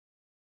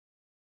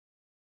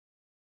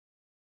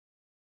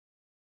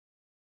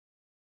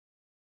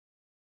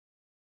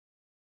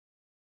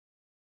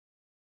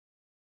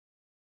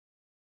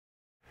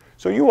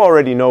So you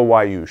already know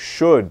why you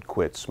should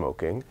quit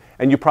smoking,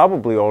 and you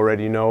probably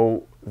already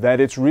know that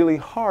it's really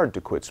hard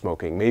to quit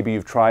smoking. Maybe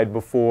you've tried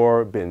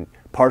before, been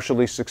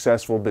partially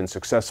successful, been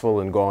successful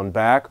and gone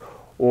back,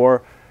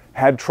 or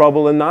had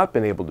trouble and not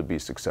been able to be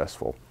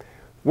successful.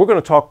 We're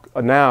going to talk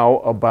now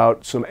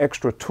about some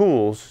extra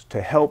tools to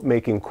help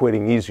making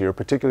quitting easier.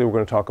 Particularly, we're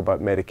going to talk about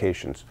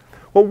medications.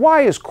 Well,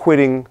 why is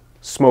quitting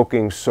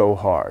smoking so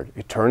hard?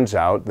 It turns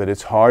out that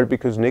it's hard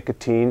because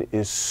nicotine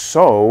is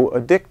so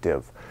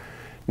addictive.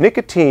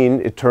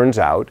 Nicotine, it turns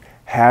out,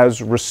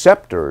 has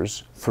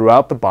receptors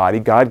throughout the body.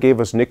 God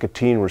gave us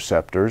nicotine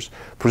receptors,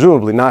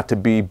 presumably not to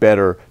be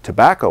better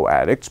tobacco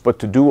addicts, but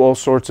to do all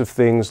sorts of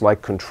things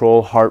like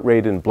control heart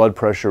rate and blood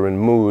pressure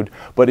and mood,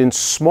 but in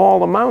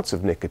small amounts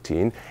of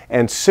nicotine.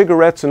 And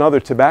cigarettes and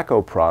other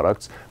tobacco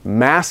products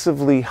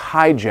massively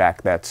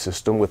hijack that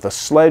system with a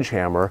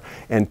sledgehammer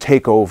and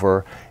take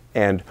over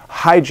and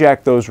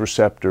hijack those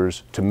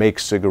receptors to make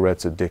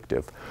cigarettes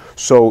addictive.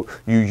 So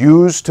you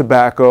use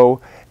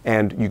tobacco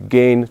and you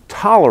gain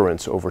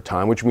tolerance over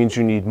time, which means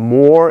you need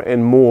more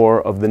and more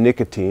of the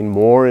nicotine,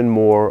 more and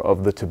more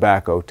of the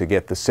tobacco to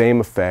get the same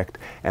effect,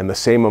 and the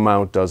same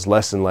amount does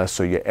less and less,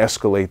 so you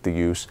escalate the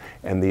use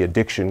and the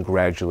addiction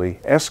gradually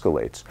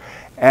escalates.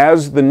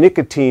 As the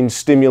nicotine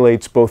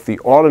stimulates both the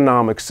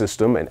autonomic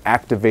system and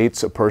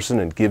activates a person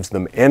and gives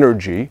them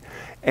energy,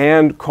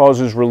 and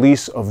causes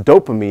release of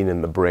dopamine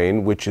in the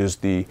brain, which is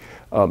the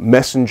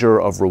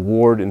messenger of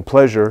reward and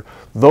pleasure,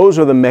 those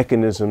are the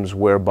mechanisms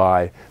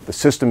whereby the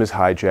system is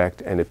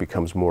hijacked and it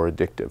becomes more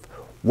addictive.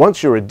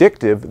 Once you're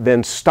addictive,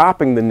 then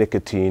stopping the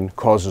nicotine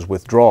causes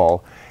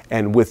withdrawal,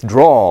 and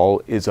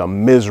withdrawal is a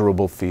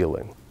miserable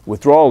feeling.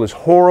 Withdrawal is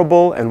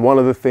horrible and one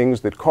of the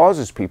things that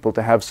causes people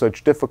to have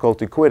such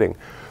difficulty quitting.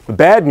 The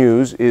bad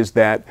news is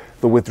that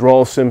the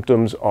withdrawal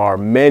symptoms are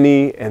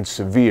many and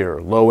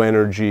severe: low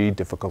energy,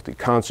 difficulty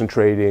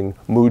concentrating,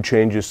 mood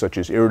changes such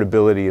as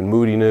irritability and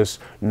moodiness,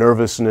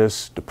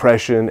 nervousness,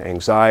 depression,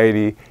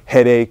 anxiety,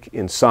 headache,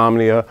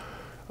 insomnia,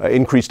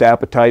 increased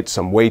appetite,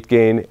 some weight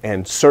gain,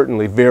 and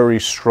certainly very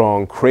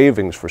strong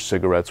cravings for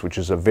cigarettes, which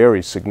is a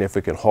very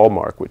significant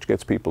hallmark which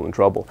gets people in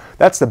trouble.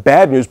 That's the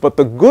bad news, but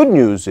the good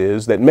news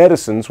is that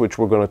medicines, which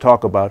we're going to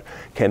talk about,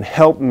 can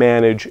help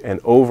manage and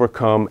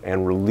overcome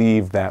and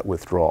relieve that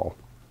withdrawal.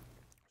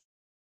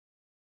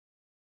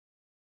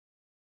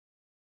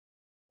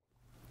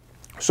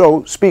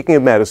 So, speaking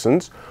of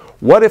medicines,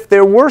 what if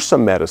there were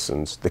some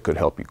medicines that could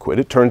help you quit?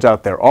 It turns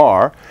out there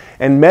are,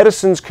 and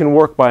medicines can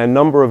work by a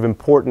number of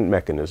important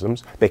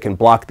mechanisms. They can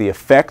block the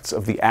effects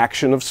of the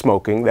action of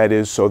smoking, that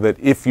is, so that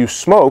if you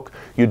smoke,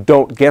 you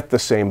don't get the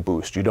same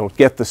boost, you don't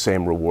get the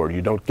same reward,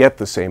 you don't get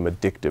the same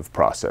addictive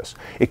process.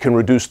 It can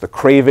reduce the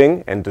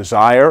craving and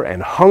desire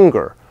and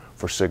hunger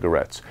for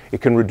cigarettes. It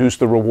can reduce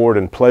the reward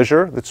and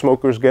pleasure that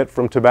smokers get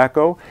from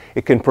tobacco.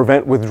 It can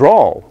prevent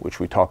withdrawal, which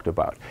we talked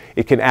about.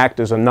 It can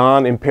act as a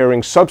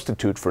non-impairing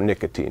substitute for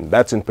nicotine.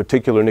 That's in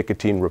particular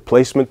nicotine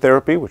replacement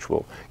therapy, which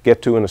we'll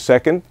get to in a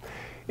second.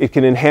 It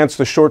can enhance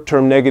the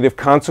short-term negative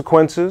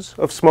consequences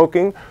of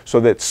smoking so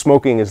that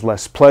smoking is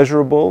less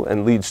pleasurable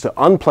and leads to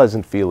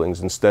unpleasant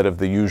feelings instead of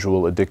the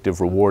usual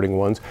addictive rewarding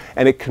ones.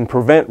 And it can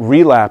prevent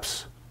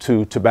relapse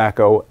to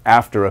tobacco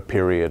after a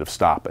period of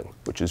stopping,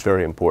 which is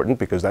very important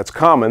because that's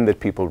common that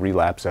people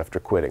relapse after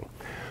quitting.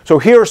 So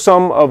here are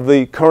some of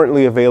the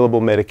currently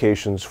available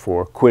medications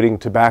for quitting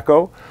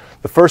tobacco.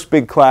 The first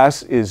big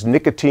class is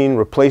nicotine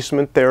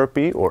replacement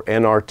therapy, or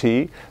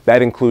NRT.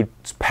 That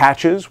includes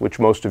patches, which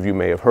most of you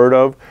may have heard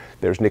of.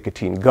 There's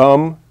nicotine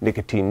gum,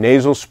 nicotine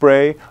nasal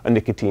spray, a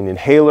nicotine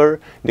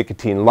inhaler,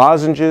 nicotine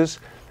lozenges,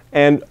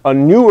 and a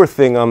newer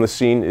thing on the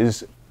scene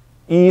is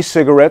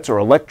e-cigarettes or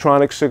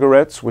electronic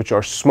cigarettes, which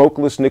are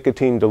smokeless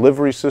nicotine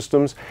delivery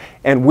systems,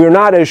 and we're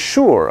not as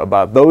sure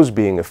about those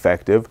being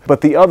effective,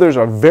 but the others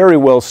are very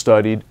well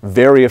studied,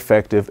 very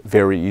effective,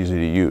 very easy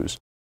to use.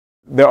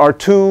 There are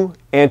two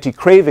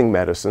anti-craving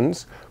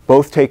medicines,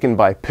 both taken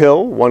by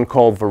pill, one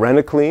called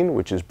varenicline,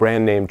 which is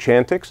brand name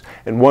Chantix,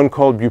 and one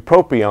called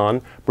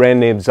bupropion, brand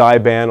name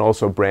Zyban,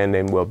 also brand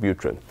name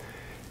Wellbutrin.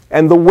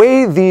 And the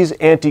way these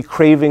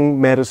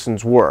anti-craving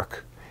medicines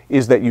work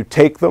is that you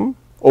take them.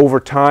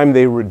 Over time,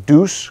 they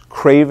reduce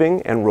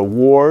craving and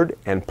reward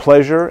and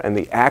pleasure and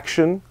the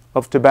action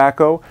of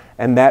tobacco,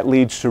 and that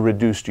leads to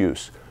reduced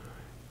use.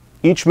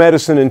 Each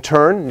medicine in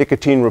turn,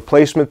 nicotine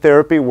replacement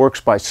therapy,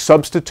 works by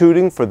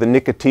substituting for the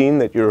nicotine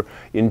that you're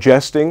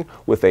ingesting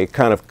with a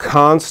kind of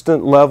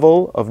constant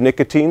level of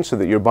nicotine so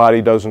that your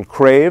body doesn't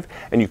crave,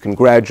 and you can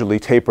gradually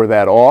taper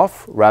that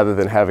off rather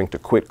than having to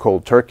quit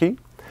cold turkey.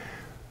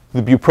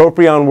 The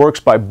bupropion works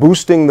by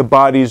boosting the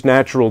body's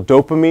natural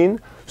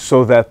dopamine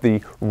so that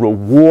the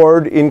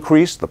reward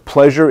increase, the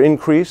pleasure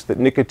increase that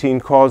nicotine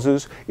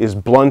causes is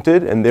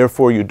blunted, and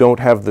therefore you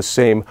don't have the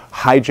same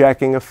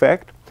hijacking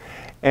effect.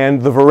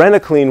 And the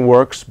varenicline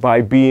works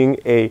by being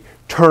a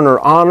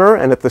turner-oner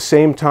and at the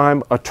same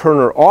time a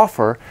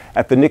turner-offer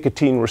at the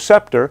nicotine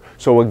receptor.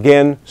 So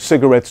again,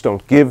 cigarettes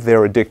don't give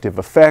their addictive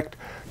effect,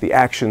 the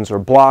actions are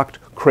blocked,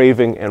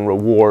 craving and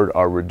reward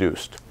are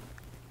reduced.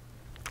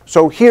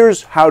 So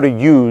here's how to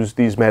use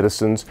these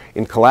medicines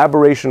in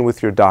collaboration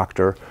with your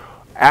doctor.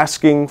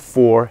 Asking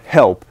for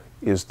help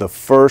is the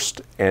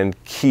first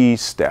and key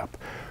step.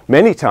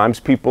 Many times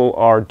people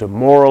are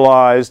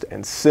demoralized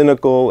and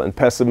cynical and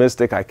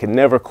pessimistic. I can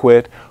never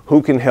quit.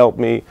 Who can help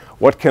me?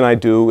 What can I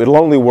do? It'll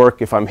only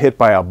work if I'm hit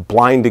by a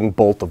blinding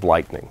bolt of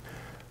lightning.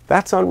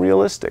 That's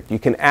unrealistic. You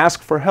can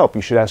ask for help.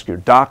 You should ask your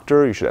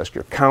doctor, you should ask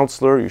your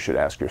counselor, you should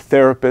ask your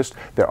therapist.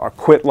 There are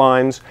quit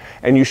lines,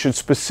 and you should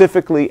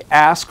specifically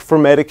ask for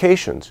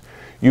medications.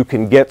 You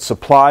can get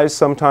supplies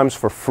sometimes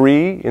for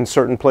free in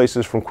certain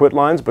places from quit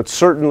lines, but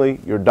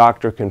certainly your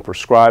doctor can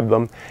prescribe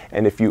them,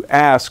 and if you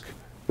ask,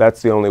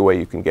 that's the only way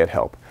you can get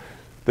help.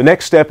 The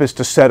next step is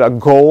to set a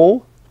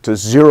goal, to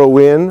zero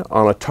in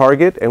on a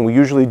target, and we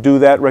usually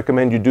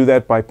recommend you do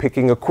that by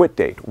picking a quit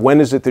date.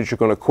 When is it that you're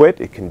going to quit?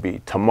 It can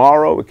be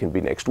tomorrow, it can be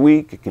next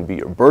week, it can be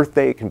your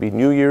birthday, it can be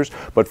New Year's,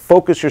 but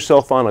focus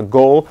yourself on a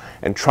goal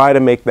and try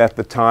to make that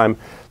the time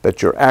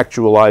that you're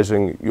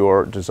actualizing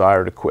your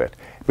desire to quit.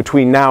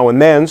 Between now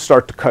and then,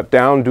 start to cut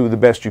down, do the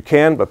best you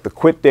can, but the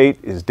quit date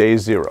is day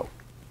zero.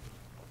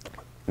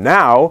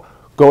 Now,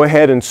 go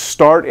ahead and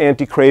start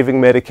anti-craving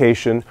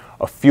medication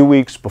a few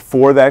weeks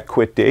before that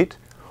quit date.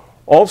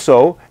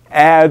 Also,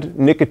 add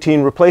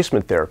nicotine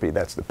replacement therapy.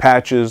 That's the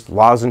patches,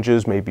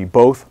 lozenges, maybe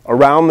both,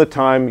 around the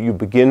time you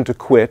begin to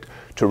quit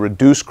to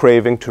reduce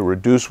craving, to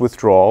reduce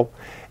withdrawal.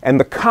 And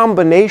the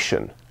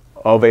combination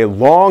of a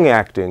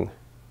long-acting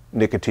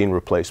nicotine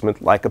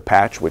replacement, like a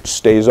patch which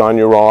stays on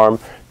your arm,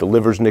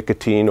 delivers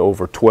nicotine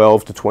over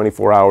 12 to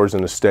 24 hours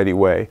in a steady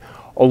way,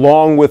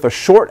 along with a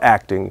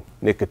short-acting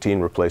nicotine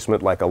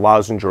replacement, like a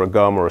lozenge or a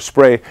gum or a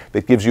spray,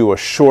 that gives you a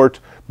short,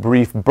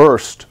 brief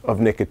burst of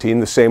nicotine,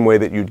 the same way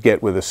that you'd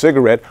get with a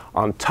cigarette,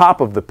 on top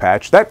of the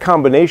patch. That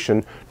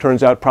combination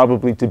turns out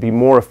probably to be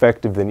more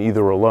effective than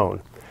either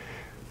alone.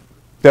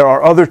 There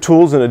are other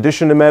tools in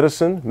addition to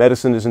medicine.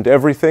 Medicine isn't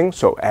everything,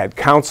 so add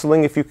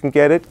counseling if you can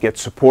get it. Get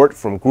support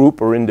from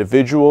group or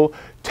individual,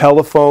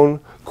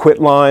 telephone, quit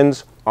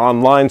lines,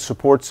 online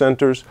support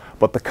centers,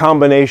 but the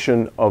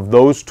combination of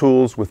those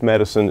tools with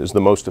medicine is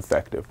the most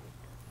effective.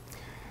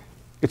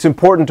 It's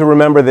important to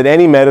remember that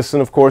any medicine,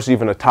 of course,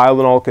 even a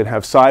Tylenol, can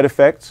have side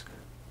effects.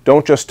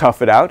 Don't just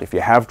tough it out. If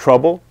you have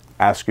trouble,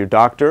 ask your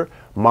doctor.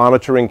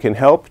 Monitoring can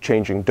help.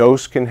 Changing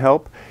dose can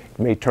help. It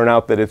may turn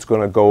out that it's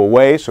going to go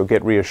away, so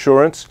get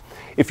reassurance.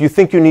 If you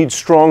think you need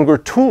stronger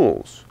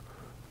tools,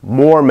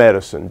 more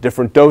medicine,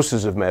 different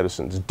doses of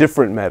medicines,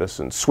 different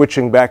medicines,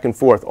 switching back and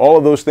forth, all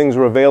of those things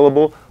are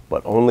available,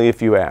 but only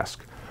if you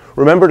ask.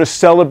 Remember to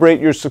celebrate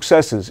your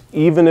successes,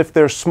 even if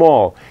they're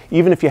small.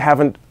 Even if you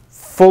haven't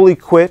fully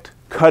quit,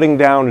 cutting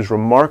down is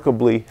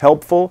remarkably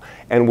helpful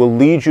and will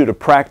lead you to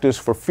practice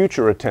for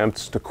future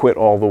attempts to quit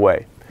all the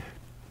way.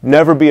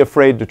 Never be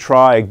afraid to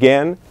try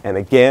again and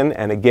again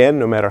and again,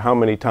 no matter how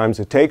many times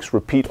it takes.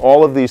 Repeat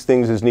all of these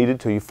things as needed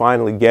till you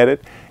finally get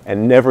it,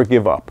 and never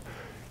give up.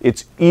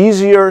 It's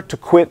easier to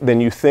quit than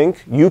you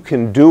think. You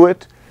can do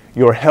it.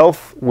 Your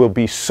health will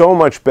be so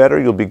much better.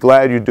 You'll be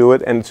glad you do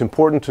it, and it's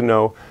important to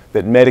know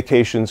that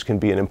medications can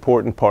be an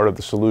important part of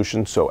the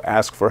solution, so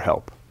ask for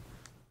help.